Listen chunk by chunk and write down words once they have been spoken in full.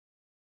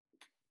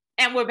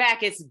And we're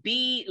back. It's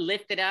Be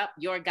Lifted Up,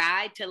 your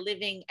guide to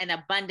living an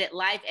abundant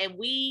life. And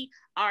we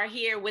are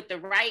here with the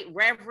right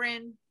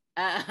Reverend,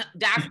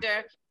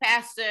 Doctor,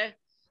 Pastor,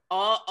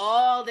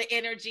 all the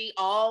energy,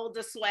 all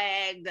the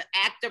swag, the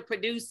actor,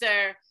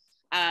 producer,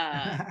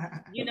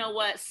 you know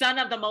what? Son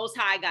of the Most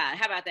High God.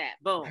 How about that?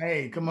 Boom.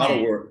 Hey, come on.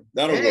 That'll work.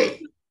 That'll work.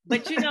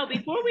 But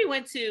before we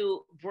went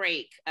to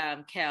break,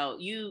 Kel,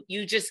 you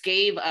just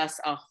gave us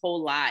a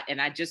whole lot,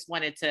 and I just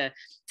wanted to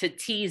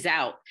tease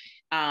out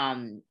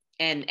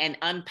and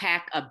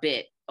unpack a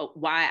bit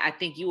why I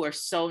think you are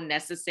so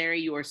necessary.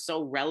 You are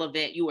so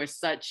relevant. You are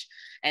such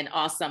an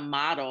awesome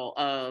model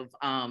of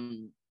I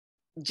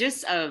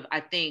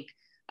think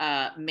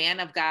man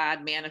of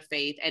God, man of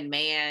faith, and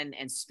man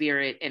and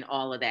spirit and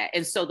all of that.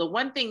 And so the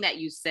one thing that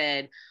you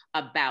said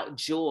about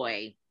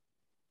joy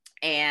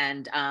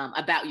and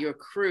about your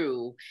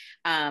crew,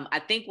 I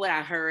think what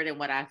I heard and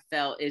what I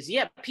felt is,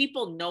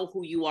 people know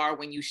who you are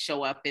when you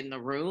show up in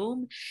the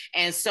room.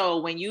 And so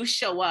when you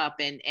show up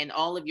and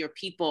all of your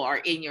people are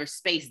in your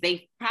space,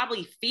 they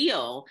probably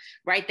feel,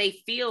 right?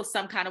 They feel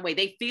some kind of way.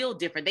 They feel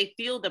different. They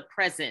feel the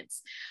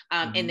presence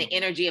in the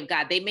energy of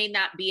God. They may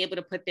not be able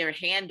to put their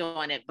hand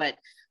on it, but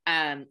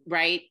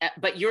right.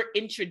 But you're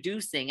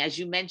introducing, as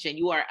you mentioned,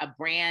 you are a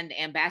brand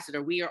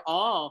ambassador. We are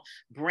all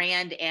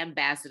brand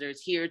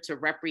ambassadors here to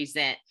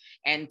represent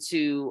and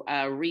to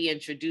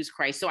reintroduce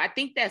Christ. So I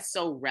think that's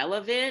so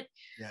relevant.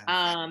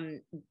 Yeah.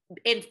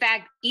 In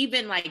fact,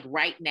 even like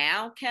right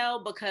now,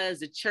 Kel, because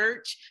the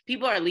church,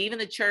 people are leaving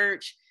the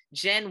church.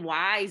 Gen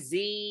Y,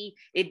 Z,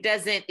 they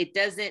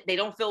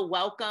don't feel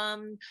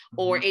welcome,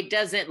 or it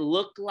doesn't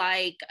look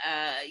like,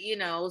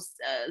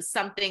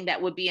 something that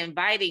would be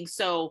inviting.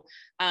 So,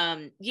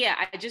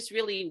 I just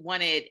really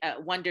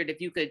wondered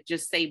if you could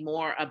just say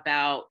more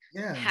about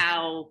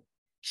how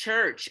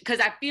church,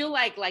 because I feel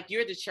like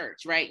you're the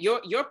church, right?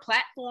 Your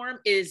platform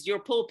is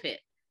your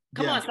pulpit.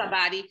 Come on,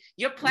 somebody.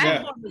 Your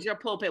platform is your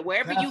pulpit.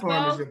 Wherever you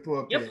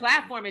go, your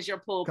platform is your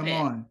pulpit. Come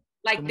on.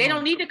 Like, they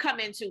don't need to come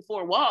into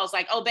four walls.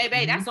 Like, oh,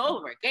 baby, that's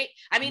over. Okay?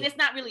 I mean, it's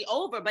not really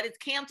over, but it's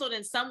canceled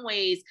in some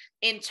ways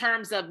in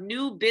terms of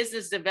new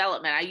business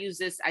development. I use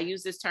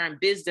this term,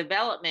 biz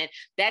development,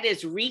 that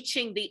is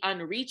reaching the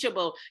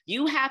unreachable.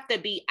 You have to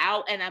be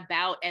out and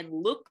about and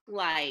look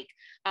like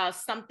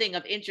something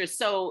of interest.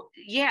 So,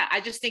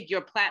 I just think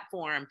your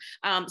platform.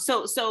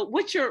 So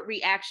what's your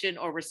reaction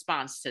or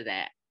response to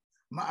that?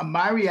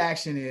 My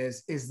reaction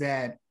is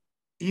that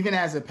even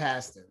as a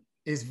pastor,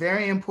 it's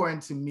very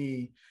important to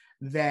me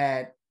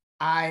that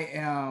I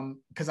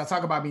am, because I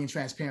talk about being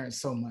transparent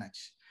so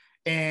much.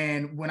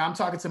 And when I'm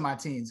talking to my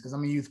teens, because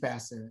I'm a youth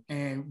pastor,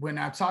 and when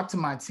I talk to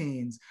my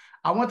teens,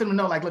 I want them to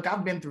know, like, look,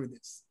 I've been through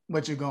this,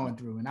 what you're going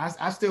through. And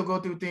I still go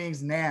through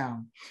things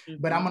now,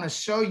 but I'm going to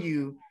show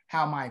you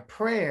how my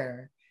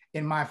prayer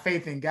and my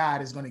faith in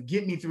God is going to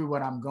get me through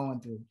what I'm going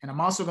through. And I'm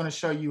also going to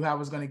show you how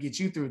it's going to get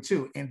you through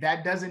too. And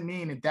that doesn't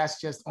mean that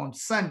that's just on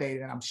Sunday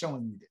that I'm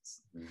showing you this.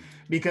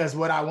 Because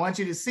what I want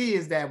you to see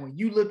is that when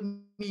you look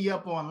me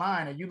up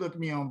online, or you look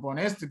me on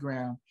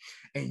Instagram,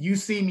 and you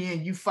see me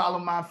and you follow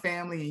my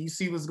family and you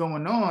see what's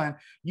going on,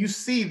 you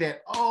see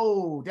that,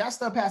 oh, that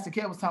stuff Pastor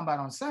Kel was talking about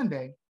on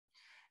Sunday,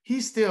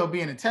 he's still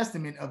being a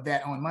testament of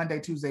that on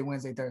Monday, Tuesday,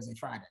 Wednesday, Thursday,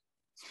 Friday.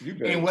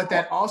 And what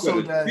that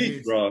also does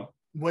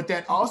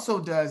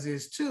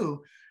is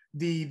too,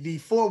 the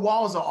four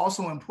walls are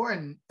also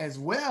important as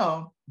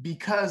well,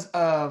 because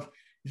of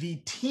the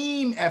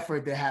team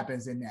effort that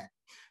happens in that.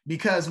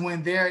 Because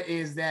when there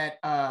is that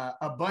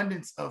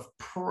abundance of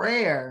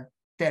prayer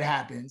that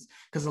happens,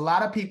 because a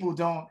lot of people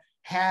don't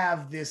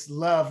have this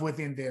love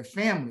within their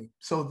family.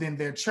 So then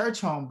their church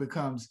home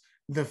becomes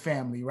the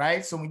family,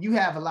 right? So when you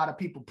have a lot of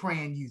people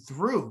praying you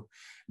through,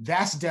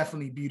 that's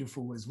definitely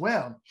beautiful as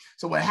well.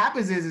 So what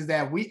happens is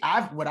that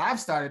what I've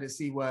started to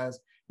see was,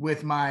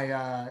 with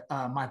my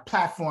my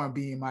platform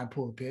being my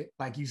pulpit,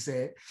 like you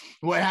said,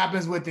 what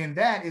happens within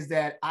that is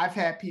that I've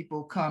had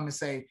people come and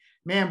say,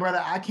 man, brother,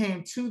 I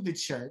came to the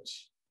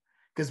church,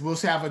 because we'll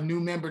have a new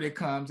member that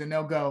comes and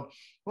they'll go,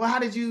 well, how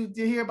did you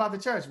hear about the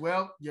church?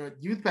 Well, your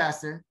youth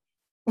pastor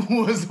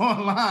was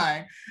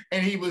online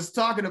and he was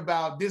talking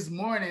about this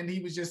morning. He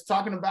was just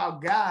talking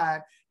about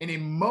God, and it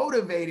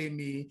motivated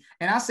me.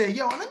 And I said,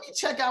 yo, let me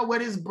check out where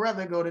this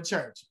brother go to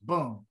church.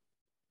 Boom.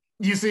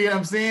 You see what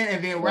I'm saying?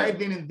 And then right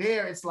then and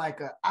there, it's like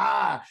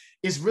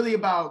it's really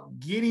about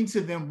getting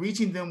to them,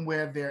 reaching them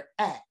where they're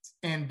at.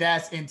 And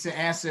to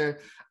answer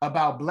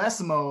about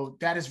Bless Mode,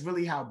 that is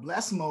really how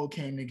Bless Mode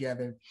came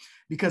together,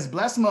 because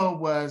Bless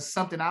Mode was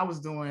something I was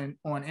doing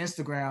on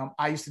Instagram.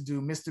 I used to do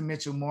Mr.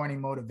 Mitchell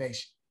Morning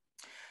Motivation.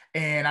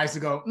 And I used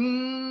to go,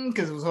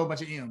 because it was a whole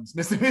bunch of M's,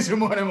 Mr. Mitchell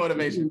Morning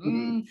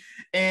Motivation.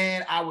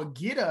 And I would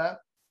get up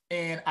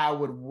and I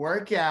would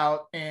work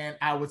out, and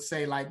I would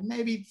say like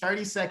maybe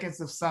 30 seconds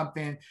of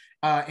something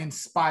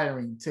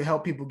inspiring to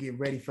help people get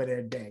ready for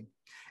their day.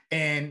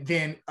 And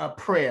then a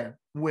prayer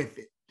with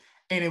it.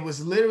 And it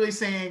was literally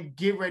saying,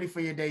 get ready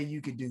for your day.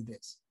 You could do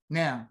this.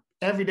 Now,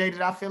 every day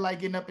did I feel like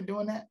getting up and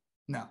doing that?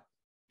 No.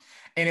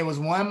 And it was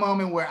one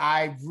moment where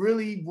I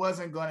really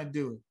wasn't going to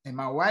do it. And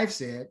my wife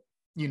said,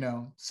 you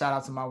know, shout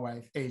out to my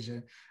wife,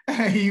 Asia.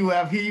 He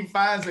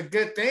finds a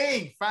good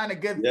thing. Find a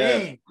good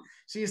thing.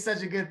 She is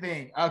such a good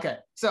thing. Okay.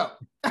 So,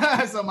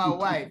 so my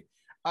wife,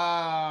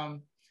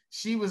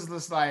 she was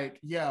just like,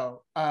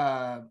 yo,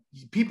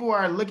 people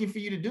are looking for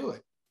you to do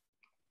it.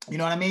 You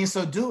know what I mean?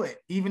 So do it,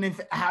 even if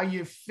how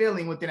you're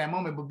feeling within that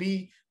moment, but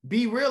be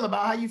real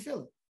about how you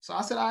feel it. So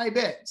I said, I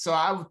bet. So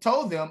I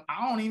told them,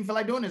 I don't even feel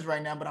like doing this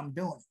right now, but I'm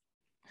doing it.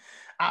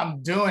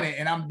 I'm doing it.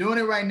 And I'm doing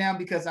it right now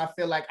because I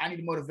feel like I need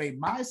to motivate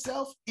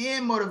myself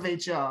and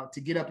motivate y'all to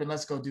get up and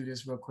let's go do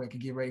this real quick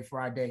and get ready for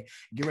our day,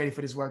 get ready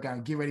for this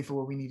workout, get ready for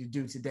what we need to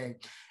do today.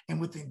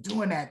 And within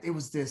doing that, it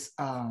was this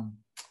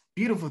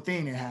beautiful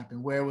thing that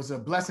happened where it was a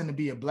blessing to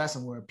be a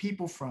blessing, where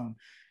people from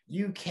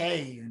UK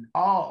and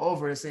all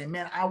over saying,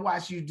 man, I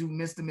watch you do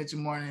Mr. Mitchell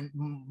morning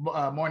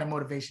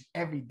motivation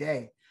every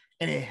day.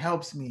 And it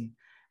helps me.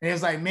 And it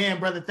was like, man,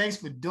 brother, thanks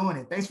for doing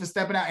it. Thanks for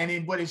stepping out. And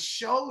then what it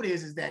showed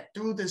is that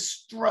through the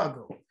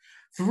struggle,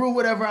 through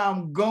whatever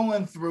I'm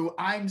going through,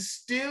 I'm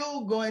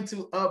still going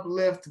to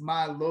uplift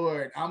my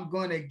Lord. I'm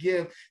going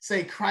to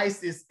say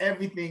Christ is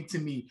everything to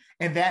me.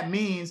 And that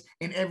means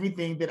in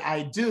everything that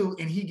I do,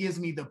 and he gives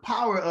me the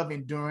power of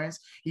endurance.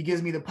 He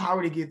gives me the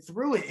power to get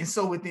through it. And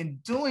so within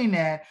doing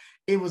that,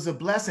 it was a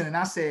blessing. And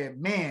I said,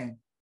 man,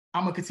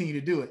 I'm going to continue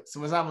to do it.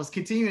 So as I was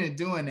continuing to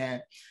doing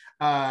that,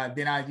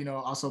 then I,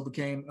 also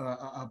became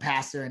a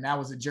pastor, and that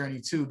was a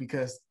journey too,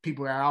 because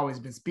people had always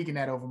been speaking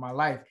that over my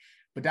life,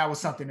 but that was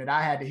something that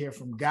I had to hear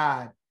from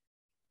God,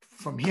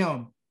 from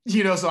him,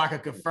 so I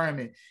could confirm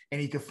it. And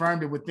he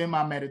confirmed it within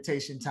my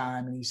meditation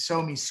time. And he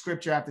showed me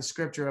scripture after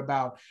scripture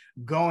about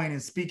going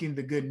and speaking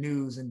the good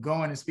news and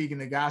going and speaking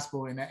the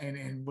gospel.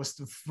 And what's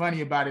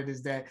funny about it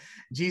is that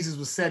Jesus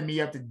was setting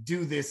me up to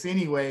do this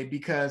anyway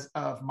because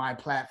of my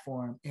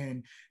platform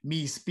and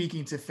me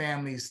speaking to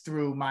families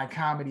through my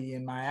comedy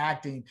and my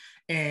acting.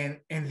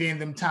 And then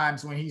them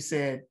times when he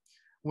said,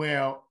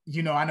 well,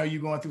 I know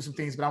you're going through some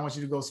things, but I want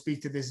you to go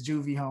speak to this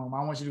juvie home.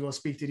 I want you to go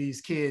speak to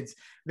these kids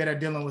that are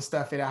dealing with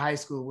stuff at a high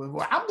school.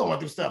 Well, I'm going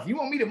through stuff. You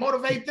want me to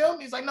motivate them?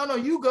 He's like, no,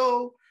 you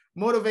go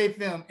motivate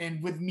them.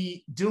 And with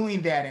me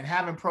doing that and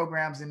having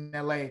programs in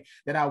LA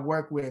that I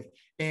work with,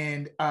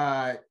 and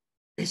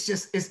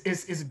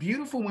it's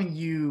beautiful when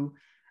you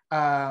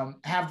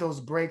have those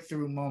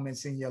breakthrough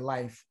moments in your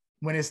life,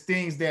 when it's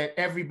things that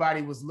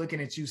everybody was looking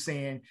at you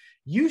saying,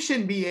 you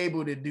shouldn't be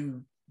able to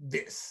do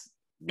this.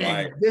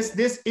 Right. And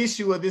this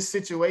issue or this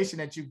situation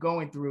that you're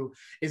going through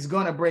is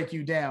going to break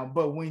you down.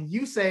 But when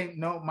you say,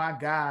 no, my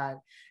God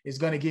is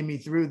going to get me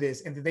through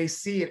this, and they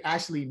see it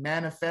actually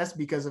manifest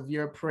because of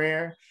your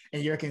prayer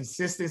and your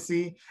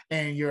consistency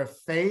and your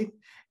faith,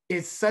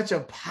 it's such a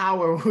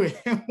power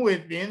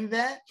within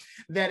that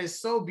is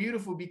so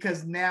beautiful,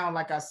 because now,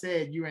 like I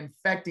said, you're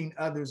infecting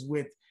others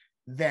with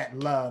that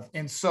love.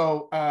 And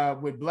so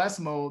with Bless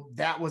Mode,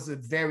 that was a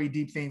very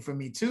deep thing for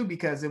me too,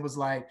 because it was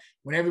like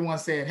when everyone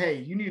said, hey,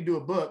 you need to do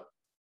a book,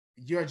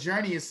 your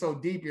journey is so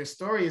deep, your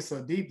story is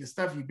so deep, the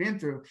stuff you've been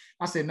through,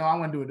 I said, no, I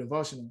want to do a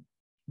devotional,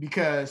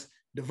 because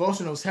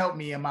devotionals help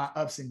me in my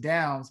ups and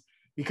downs,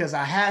 because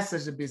I had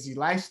such a busy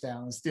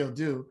lifestyle and still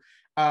do.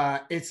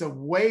 It's a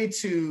way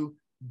to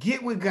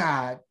get with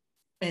God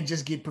and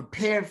just get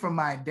prepared for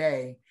my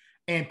day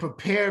and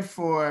prepared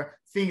for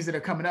things that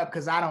are coming up,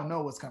 because I don't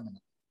know what's coming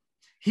up.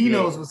 He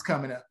knows what's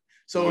coming up.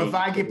 So if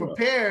I get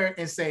prepared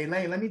and say,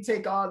 Lane, let me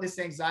take all this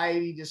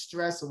anxiety,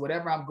 distress, or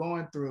whatever I'm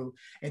going through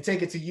and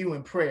take it to you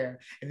in prayer.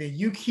 And then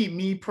you keep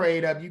me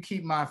prayed up. You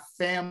keep my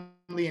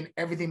family and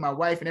everything, my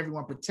wife and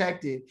everyone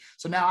protected.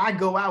 So now I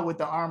go out with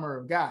the armor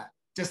of God.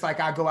 Just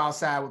like I go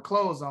outside with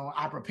clothes on,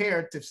 I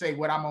prepare to say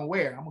what I'm going to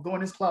wear. I'm going to go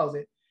in this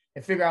closet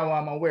and figure out what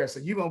I'm going to wear. So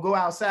you're going to go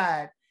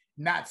outside,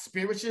 not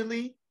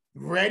spiritually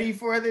ready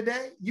for the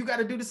day. You got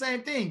to do the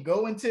same thing.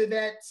 Go into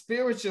that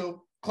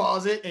spiritual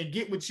closet and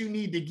get what you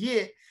need to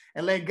get,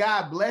 and let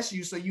God bless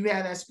you so you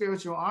have that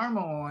spiritual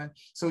armor on,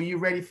 so you're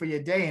ready for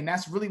your day. And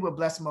that's really what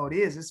Bless Mode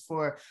is. It's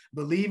for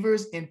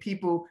believers and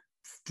people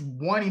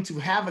wanting to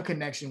have a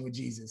connection with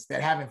Jesus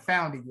that haven't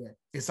found it yet.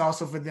 It's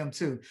also for them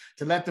too,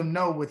 to let them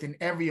know within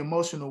every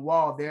emotional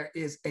wall there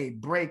is a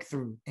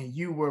breakthrough, and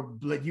you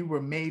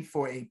were made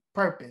for a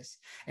purpose.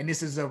 And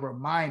this is a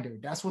reminder.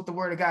 That's what the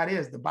word of God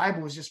is. The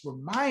Bible is just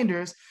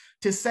reminders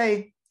to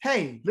say,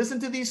 hey, listen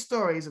to these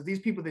stories of these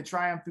people that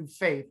triumph through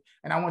faith,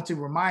 and I want to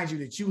remind you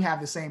that you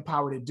have the same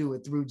power to do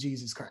it through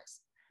Jesus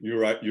Christ. You're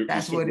right.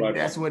 That's what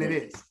it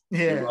is. Yeah.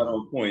 You're right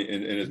on point.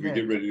 And as we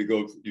get ready to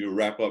go,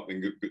 wrap up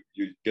and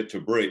you get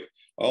to break,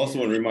 I also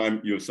want to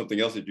remind you of something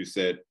else that you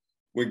said.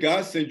 When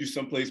God sends you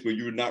someplace where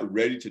you're not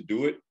ready to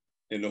do it,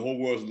 and the whole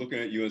world's looking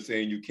at you and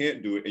saying you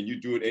can't do it, and you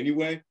do it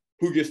anyway,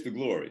 who gets the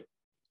glory?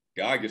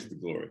 God gets the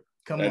glory.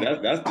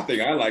 That's the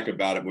thing I like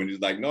about it, when he's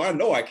like, no, I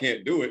know I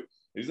can't do it.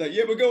 And he's like,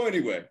 yeah, but go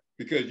anyway,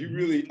 because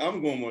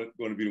I'm going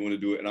to be the one to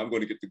do it, and I'm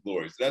going to get the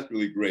glory. So that's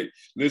really great.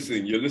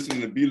 Listen, you're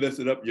listening to Be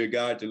Lifted Up, your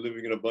guide to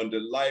living an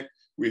abundant life.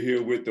 We're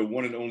here with the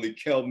one and only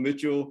Kel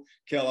Mitchell.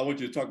 Kel, I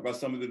want you to talk about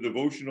some of the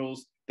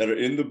devotionals that are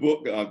in the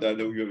book, that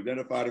we've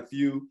identified a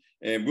few,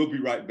 and we'll be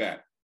right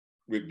back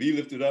with Be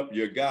Lifted Up,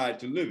 your guide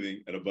to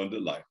living an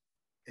abundant life.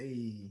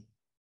 Hey.